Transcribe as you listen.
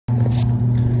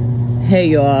Hey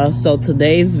y'all, so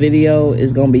today's video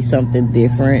is gonna be something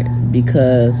different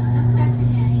because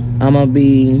I'm gonna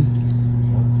be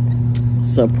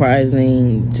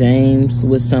surprising James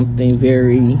with something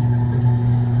very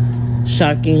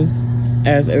shocking,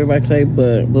 as everybody say.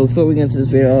 But before we get into this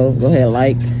video, go ahead,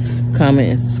 like,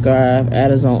 comment, and subscribe.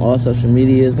 Add us on all social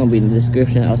media. It's gonna be in the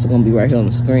description. Also gonna be right here on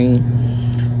the screen.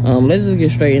 Let's just get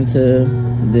straight into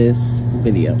this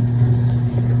video.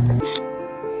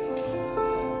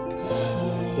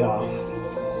 Y'all,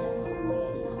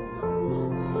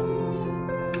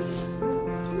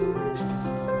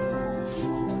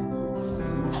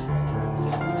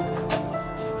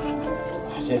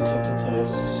 I just took the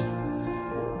test.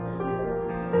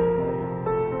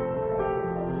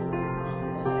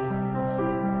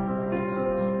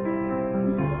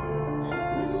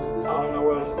 I don't know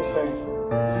what else to say.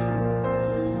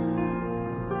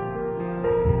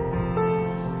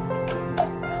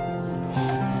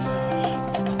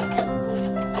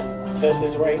 Test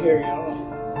is right here, y'all.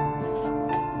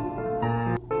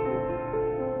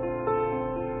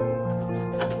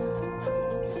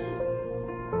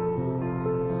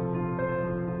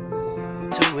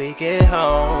 Till we get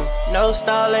home, no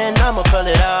stalling, I'ma pull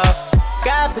it off.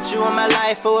 God put you in my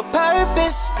life for a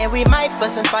purpose, and we might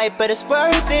fuss and fight, but it's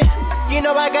worth it. You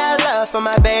know I got love for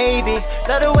my baby.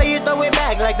 Love the way you throw it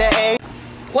back like the A.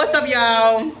 What's up,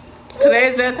 y'all?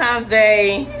 Today's Valentine's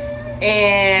Day,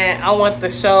 and I want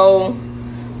to show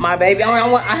my baby.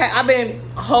 I've been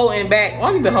holding back. Well, I've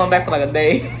only been holding back for like a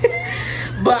day,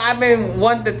 but I've been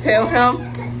wanting to tell him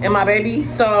and my baby.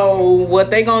 So what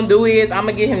they gonna do is I'm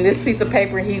gonna get him this piece of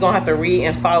paper, and he's gonna have to read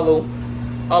and follow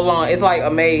along. It's like a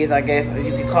maze, I guess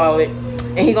you could call it,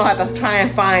 and he's gonna have to try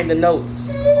and find the notes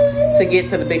to get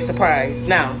to the big surprise.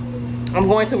 Now, I'm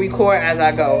going to record as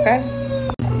I go, okay?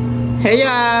 Hey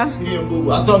y'all. He ain't boo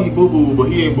boo. I thought he boo boo, but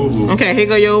he ain't boo boo. Okay, here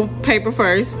go your paper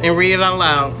first, and read it out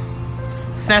loud.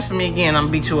 Snatch for me again, I'm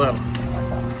gonna beat you up.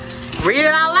 Read it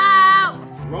out loud.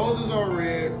 Roses are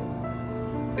red.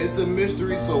 It's a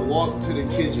mystery, so walk to the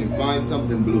kitchen. Find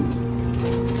something blue.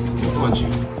 He'll punch you.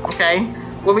 Okay,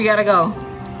 where we gotta go?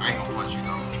 I ain't gonna punch you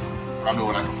though. I know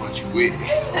what I can punch you with.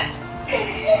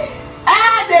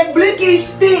 Ah, that blinky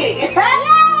stick. Yay!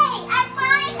 I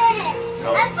find it!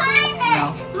 No. I find it!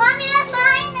 No. Mommy, I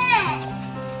find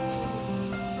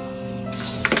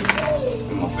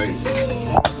it! In my face.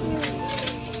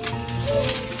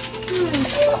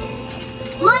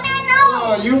 Mommy, I know!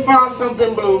 Oh, you found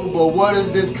something blue, but what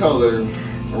is this color?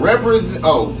 Represent.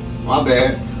 Oh, my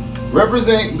bad.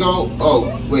 Represent. Go.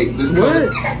 Oh, wait. This color.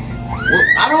 Well,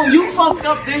 I don't. You fucked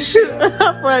up this shit.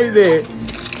 How funny that?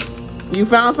 You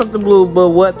found something blue, but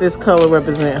what this color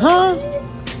represent, huh?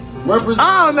 Represent.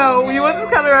 I don't know. What this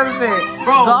color represent?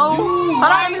 Bro, go. you Hold on,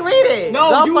 let me read it. No,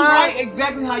 go you find. write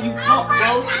exactly how you talk,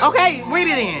 bro. Okay, read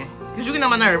it in. Cause you get on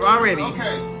my nerve already.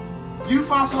 Okay. You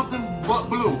found something but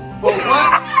blue. But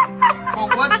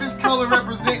what this color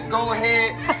represent, go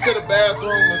ahead to the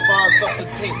bathroom and find something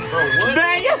pink. Bro, what?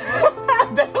 Dang it.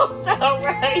 That don't sound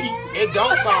right. It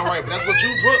don't sound right, but that's what you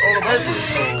put on the paper,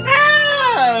 so.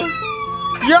 Ah.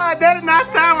 Y'all, that did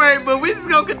not sound right, but we just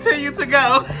gonna continue to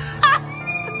go.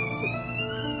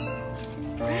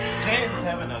 James is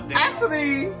having a day.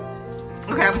 Actually,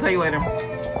 okay, I'm gonna tell you later.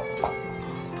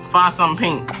 Find something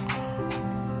pink.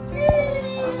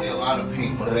 I see a lot of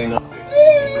pink, but it ain't up there.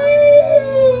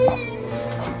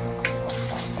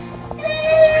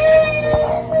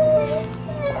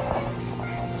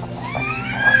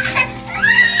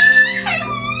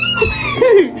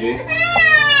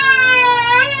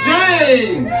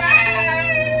 James!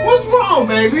 What's wrong,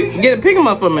 baby? Get it, pick him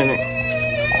up for a minute.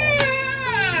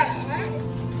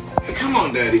 Come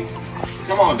on, Daddy.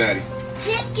 Come on, Daddy.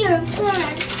 Pick your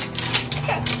friend.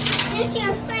 Pick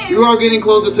your friend. You are getting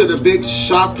closer to the big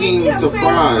shocking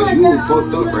surprise. You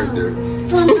fucked up right there.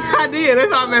 I did,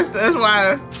 that's all messed up, that's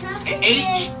why.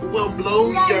 H will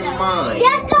blow your mind.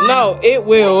 Just go. No, it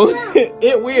will.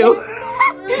 It will.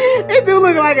 It do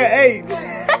look like an H.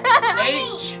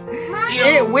 H.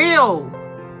 It will.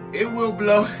 It will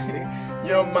blow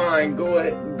your mind. Go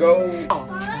ahead. Go.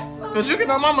 Cause you get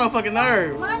on my motherfucking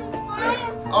nerve.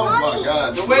 Oh my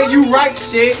God. The way you write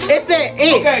shit. It said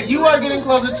it. Okay, you are getting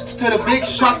closer to the big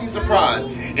shocking surprise.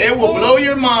 It will blow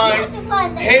your mind.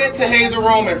 Head to Hazel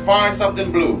room and find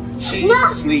something blue. She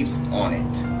sleeps on it.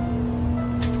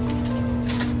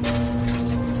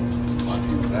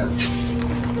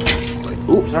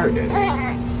 Oops, sorry, Daddy.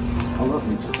 I love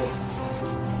you too.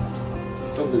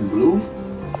 Something blue?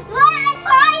 Look, I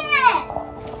find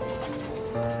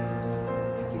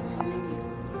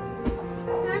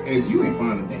it! Hey, you ain't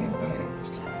find a damn thing.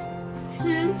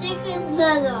 Something is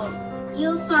little.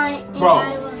 You find in Bro.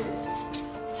 my room.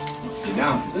 Sit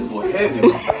down. This boy heavy.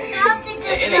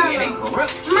 It ain't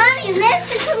corrupt. Mommy,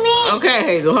 listen to me. Okay,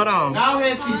 Hazel, hold on. Now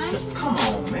head to come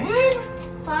on, man.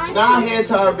 Find Now head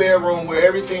to our bedroom where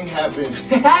everything happens.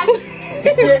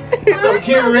 So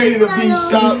get ready to be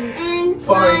shocked. and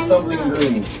Find something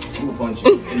green. I'm gonna punch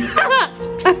you in the stomach.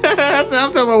 I'm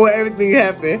talking about where everything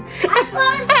happened.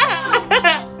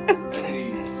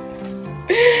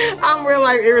 I'm real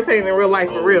life irritating in real life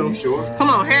for real. You sure? Come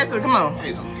on, Hazel, come on.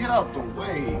 Hazel, get out the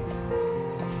way.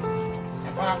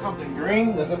 Find something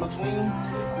green that's in between.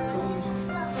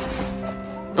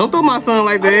 Don't throw my son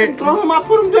like I didn't that. throw him, I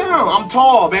put him down. I'm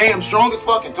tall, man. I'm strong as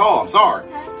fucking tall. I'm sorry.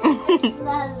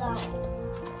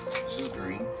 This is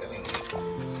green. That ain't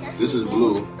it. This is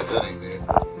blue. That ain't it.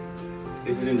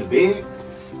 Is it in the bed?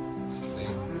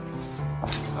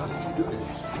 How did you do this?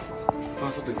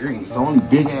 Find something green. It's the only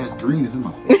big ass green that's in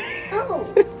my face. Oh.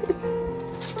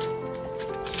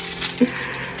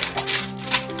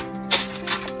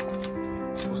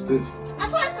 What's this? I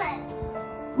found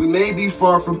that. We may be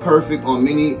far from perfect on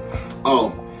many,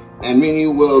 and many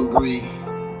will agree.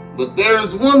 But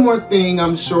there's one more thing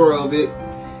I'm sure of it.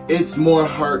 It's more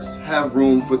hearts have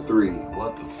room for three.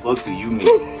 What the fuck do you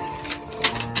mean?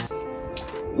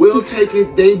 We'll take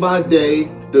it day by day,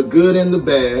 the good and the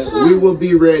bad. We will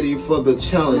be ready for the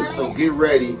challenge, so get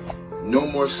ready. No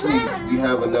more sleep. You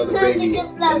have another baby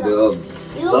in the oven.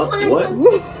 Huh? What?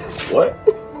 What?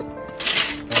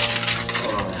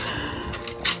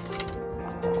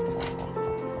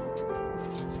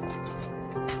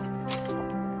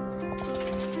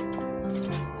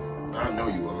 I know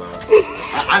you a lot.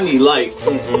 I need light.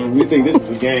 You think this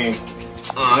is a game?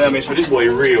 I gotta make sure this boy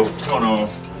real. Hold on.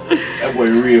 That boy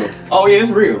real. Oh yeah,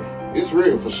 it's real. It's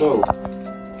real for sure.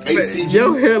 ACG.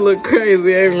 Your hair look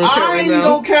crazy. I ain't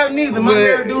gonna cap neither. My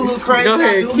hair do look crazy. Go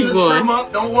ahead, I do keep the going. trim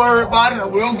up. Don't worry about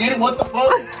it. We'll get it. What the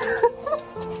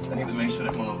fuck? I need to make sure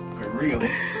that motherfucker real.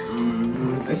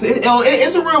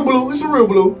 It's a real blue. It's a real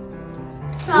blue.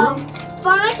 So,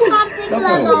 find something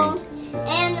little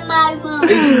in my room.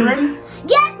 Is you ready?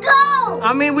 Let's go!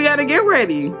 I mean, we gotta get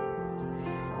ready.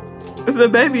 It's a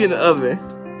baby in the oven.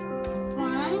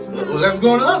 Find Well, let's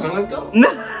go in the oven. Let's go.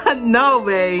 No,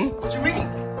 babe. What you mean?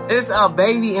 It's a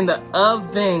baby in the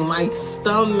oven. My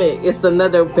stomach. It's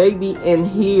another baby in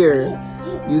here.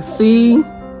 You see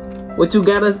what you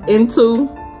got us into?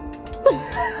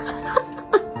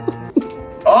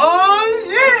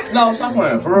 Oh yeah! No, stop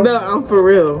playing for real. No, I'm for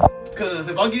real. Cause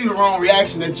if I give you the wrong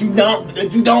reaction that you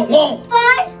don't want.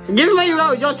 First, Give me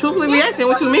your truthful reaction.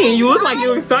 What you mean? You look like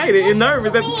you're excited and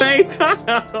nervous at the same time.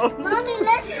 Mommy,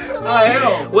 listen to me.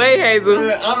 Hell. Wait,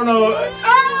 Hazel. I don't know.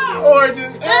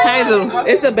 Origin. Hazel,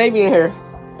 it's a baby in here.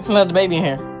 It's another baby in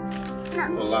here.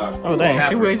 Oh dang,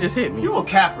 she really just hit me. You a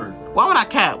capper. Why would I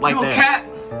cap like You that? a cap?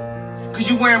 Cause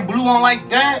you wearing blue on like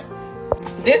that?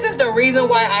 This is the reason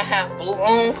why I have blue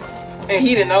on, and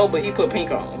he didn't know, but he put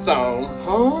pink on. So,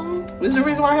 this is the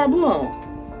reason why I have blue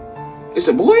on. It's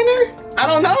a boy in there? I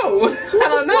don't know. I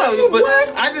don't know, but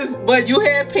what? but you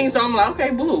had pink, so I'm like, okay,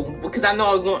 blue, because I know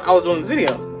I was doing this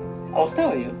video. I was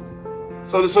telling you.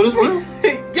 So this real?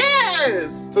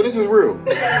 Yes. So this is real.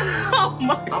 Oh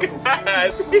my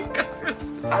gosh.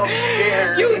 I'm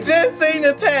scared. You just seen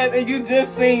the test and you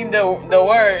just seen the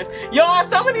words. Y'all,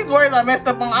 some of these words I messed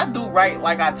up on. I do write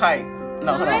like I type.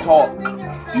 No, hold on. Talk.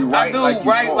 You I right do like you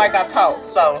write talk. like I talk.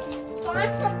 So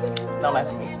Find something. don't laugh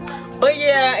at me. But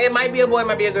yeah, it might be a boy, it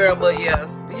might be a girl. But yeah,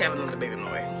 we have another baby in the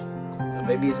way. The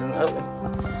baby is in the oven.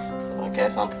 So I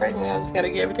guess I'm pregnant. I just gotta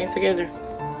get everything together.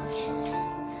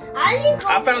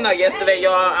 I found out yesterday,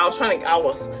 y'all. I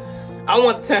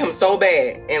wanted to tell him so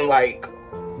bad, and like,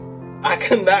 I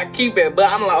could not keep it.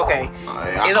 But I'm like, okay,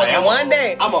 it's only one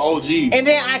day. I'm an OG. And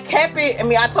then I kept it. I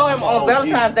mean, I told him on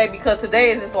Valentine's Day because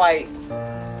today is just like,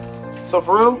 So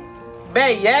for real?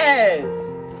 babe, yes.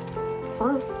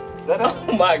 For real? That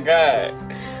Oh my God.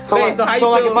 So, Babe, like, so how you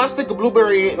like feel? if I stick a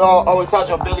blueberry inside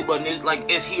your belly button,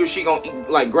 is he or she gonna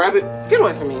like grab it? Get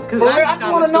away from me. Cause For real? I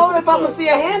just want to know if I'm gonna see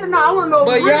a hand or not. I want to know.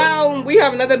 But if it's real. y'all, we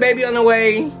have another baby on the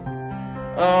way.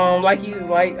 Like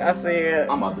I said,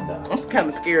 I'm about to die. I'm kind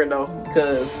of scared though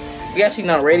because we actually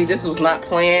not ready. This was not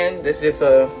planned. This just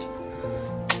I'm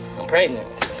pregnant.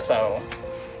 So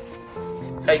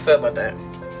how you feel about that?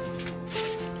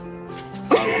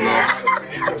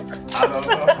 I don't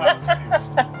know.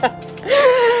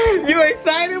 You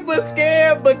excited but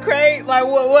scared but crazy? Like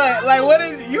what? Like what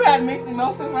is? You have mixed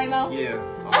emotions right now? Yeah.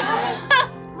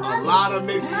 A lot of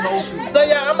mixed emotions. So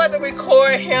yeah, I'm about to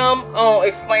record him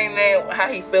explaining how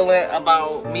he feeling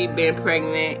about me being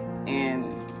pregnant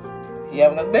and he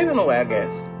having a baby on the way, I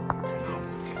guess.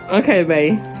 Okay,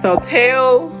 babe. So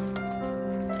tell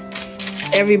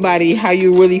everybody how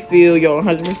you really feel. Your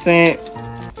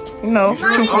 100%. You know,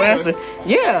 truthful answer.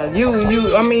 Yeah,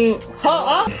 I mean,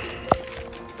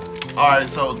 Alright,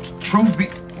 so truth be...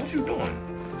 What you doing?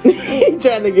 he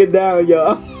trying to get down,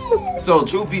 y'all. So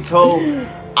truth be told,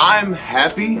 I'm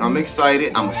happy, I'm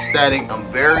excited, I'm ecstatic,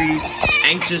 I'm very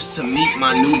anxious to meet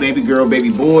my new baby girl, baby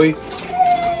boy.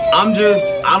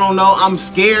 I don't know, I'm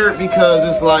scared because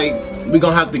it's like, we're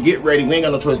gonna have to get ready. We ain't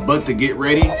got no choice but to get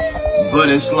ready. But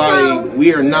it's like,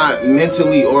 we are not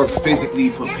mentally or physically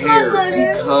prepared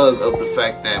because of the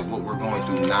fact that what we're going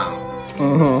through now.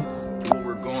 What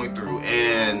we're going through.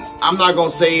 And I'm not gonna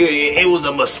say it was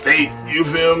a mistake, you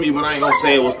feel me? But I ain't gonna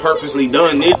say it was purposely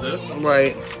done either.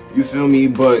 Right. You feel me?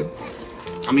 But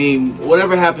I mean,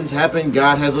 whatever happens, happen.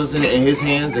 God has us in His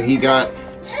hands, and He got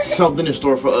something in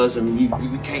store for us, and we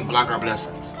can't block our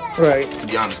blessings. Right. To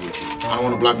be honest with you, I don't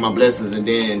want to block my blessings and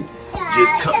then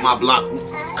just cut my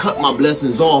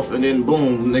blessings off, and then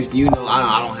boom, next thing you know,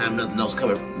 I don't have nothing else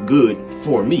coming good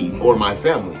for me or my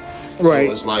family. Right.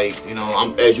 So it's like, you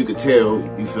know, as you could tell,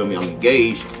 you feel me, I'm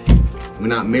engaged. We're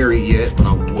not married yet, but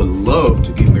I would love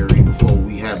to get married before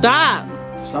we have. Stop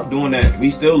Doing that.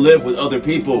 We still live with other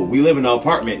people. We live in an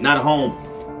apartment, not a home.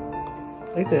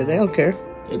 They said they don't care.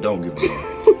 They don't give a damn.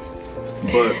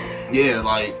 But yeah,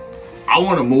 like, I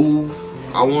want to move.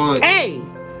 Hey,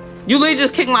 you literally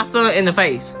just kicked my son in the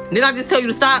face. Did I just tell you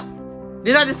to stop?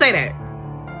 Did I just say that?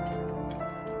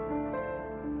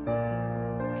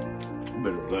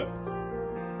 Better black.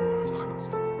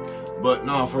 But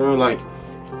no, for real, like,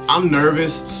 I'm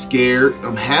nervous, scared,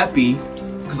 I'm happy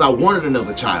because I wanted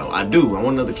another child. I do. I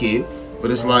want another kid.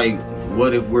 But it's like,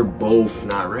 what if we're both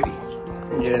not ready?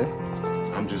 Yeah.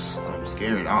 I'm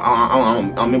scared.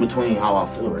 I'm in between how I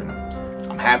feel right now.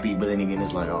 I'm happy, but then again,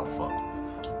 it's like, oh fuck.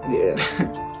 Yeah.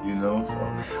 You know, so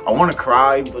I want to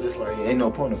cry, but it's like, ain't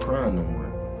no point in crying no more.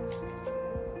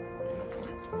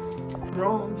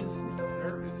 Bro, I'm just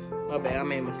nervous. My bad, I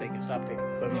made a mistake and stopped it.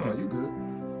 But no, you good.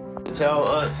 Tell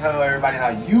everybody how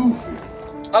you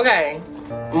feel. Okay,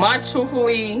 my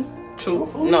truthfully.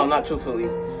 No, not truthfully.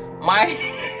 My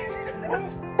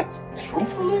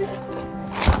Truthfully?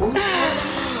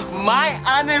 my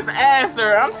honest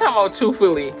answer. I'm talking about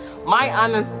truthfully. My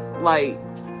honest, like,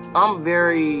 I'm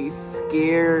very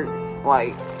scared.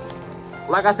 Like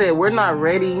I said, we're not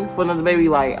ready for another baby.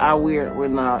 Like, we're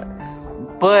not.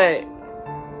 But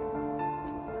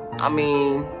I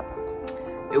mean,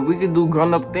 if we could do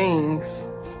grown-up things,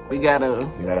 we gotta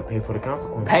pay for the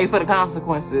consequences. Pay for the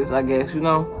consequences, I guess, you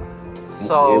know.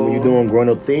 So yeah, when you're doing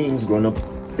grown-up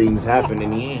things happen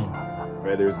in the end.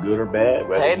 Whether it's good or bad,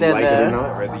 whether you like it or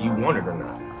not, whether you want it or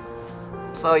not.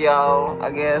 So y'all,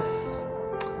 I guess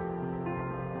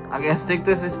stick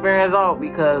this experience out,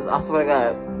 because I swear to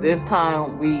God, this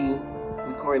time we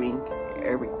recording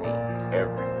everything.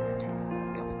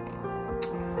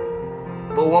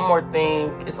 But one more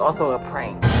thing, it's also a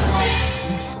prank. You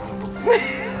son of a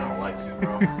bitch. I don't like you,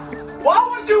 bro. Why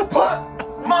would you put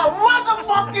my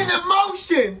motherfucking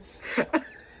emotions?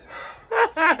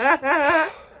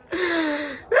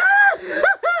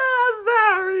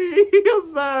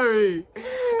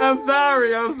 I'm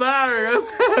sorry. So you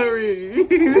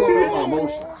want to play with my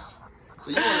emotions? So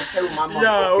you want to play with my motherfucking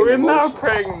Yo, we're emotions? not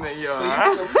pregnant, y'all. So you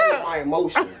want to play with my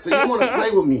emotions? So you want to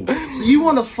play with me? So you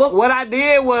want to fuck? What I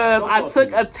did was I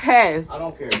took a test. I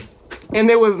don't care. And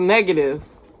it was negative,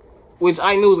 which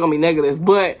I knew was gonna be negative,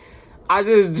 but I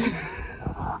just,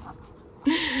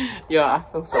 yo, I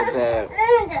feel so bad.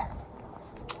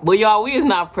 But y'all, we is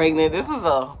not pregnant. This was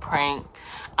a prank.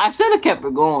 I should have kept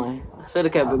it going.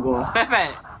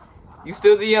 Fat, you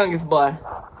still the youngest boy.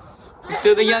 You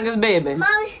still the youngest baby.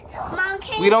 Mom,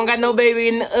 we don't got no baby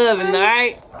in the oven,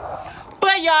 alright?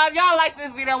 But y'all, if y'all like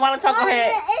this video, want to talk, go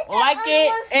ahead, like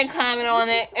it and comment on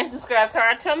it and subscribe to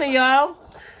our channel, y'all.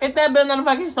 Hit that bell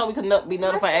notification so we can be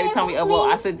notified every time we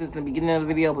upload. I said this in the beginning of the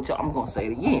video, but y'all, I'm gonna say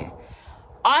it again.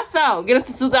 Also, get us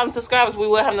to 2,000 subscribers. We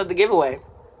will have another giveaway.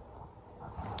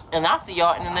 And I'll see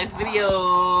y'all in the next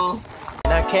video.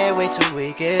 And I can't wait till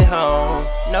we get home.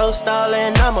 No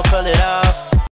stalling, I'ma pull it off.